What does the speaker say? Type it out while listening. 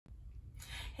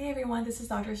Hey everyone, this is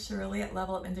Dr. Shirley at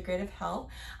Level Up Integrative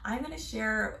Health. I'm going to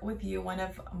share with you one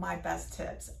of my best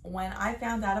tips. When I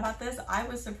found out about this, I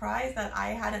was surprised that I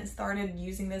hadn't started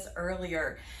using this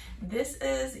earlier. This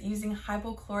is using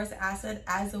hypochlorous acid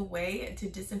as a way to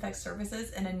disinfect surfaces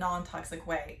in a non-toxic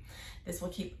way. This will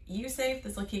keep you safe,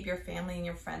 this will keep your family and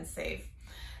your friends safe.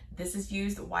 This is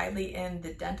used widely in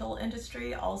the dental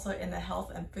industry, also in the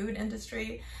health and food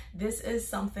industry. This is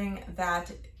something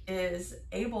that is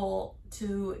able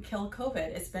to kill COVID.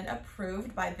 It's been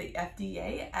approved by the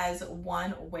FDA as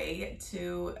one way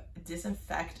to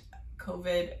disinfect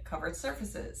COVID covered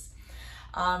surfaces.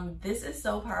 This is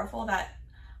so powerful that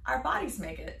our bodies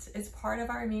make it. It's part of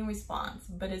our immune response,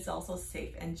 but it's also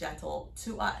safe and gentle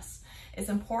to us. It's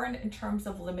important in terms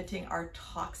of limiting our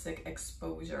toxic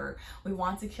exposure. We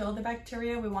want to kill the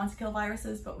bacteria, we want to kill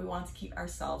viruses, but we want to keep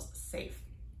ourselves safe.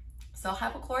 So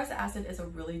hypochlorous acid is a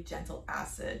really gentle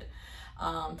acid,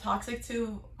 toxic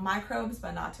to microbes,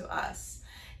 but not to us.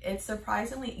 It's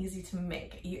surprisingly easy to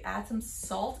make. You add some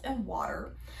salt and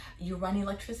water, you run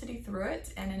electricity through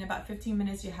it, and in about 15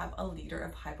 minutes you have a liter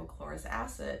of hypochlorous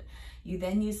acid. You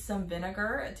then use some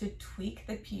vinegar to tweak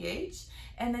the pH,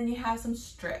 and then you have some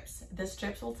strips. The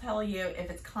strips will tell you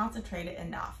if it's concentrated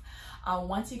enough.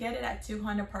 Once you get it at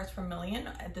 200 parts per million,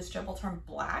 the strip will turn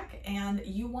black, and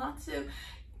you want to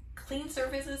clean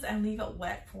surfaces and leave it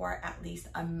wet for at least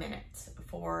a minute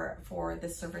for the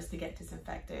surface to get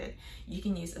disinfected. You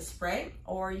can use a spray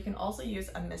or you can also use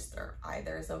a mister.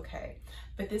 Either is okay.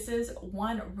 But this is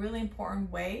one really important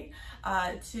way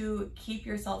to keep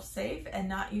yourself safe and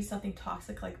not use something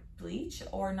toxic like bleach,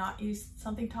 or not use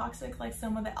something toxic like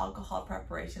some of the alcohol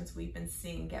preparations we've been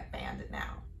seeing get banned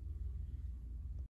now.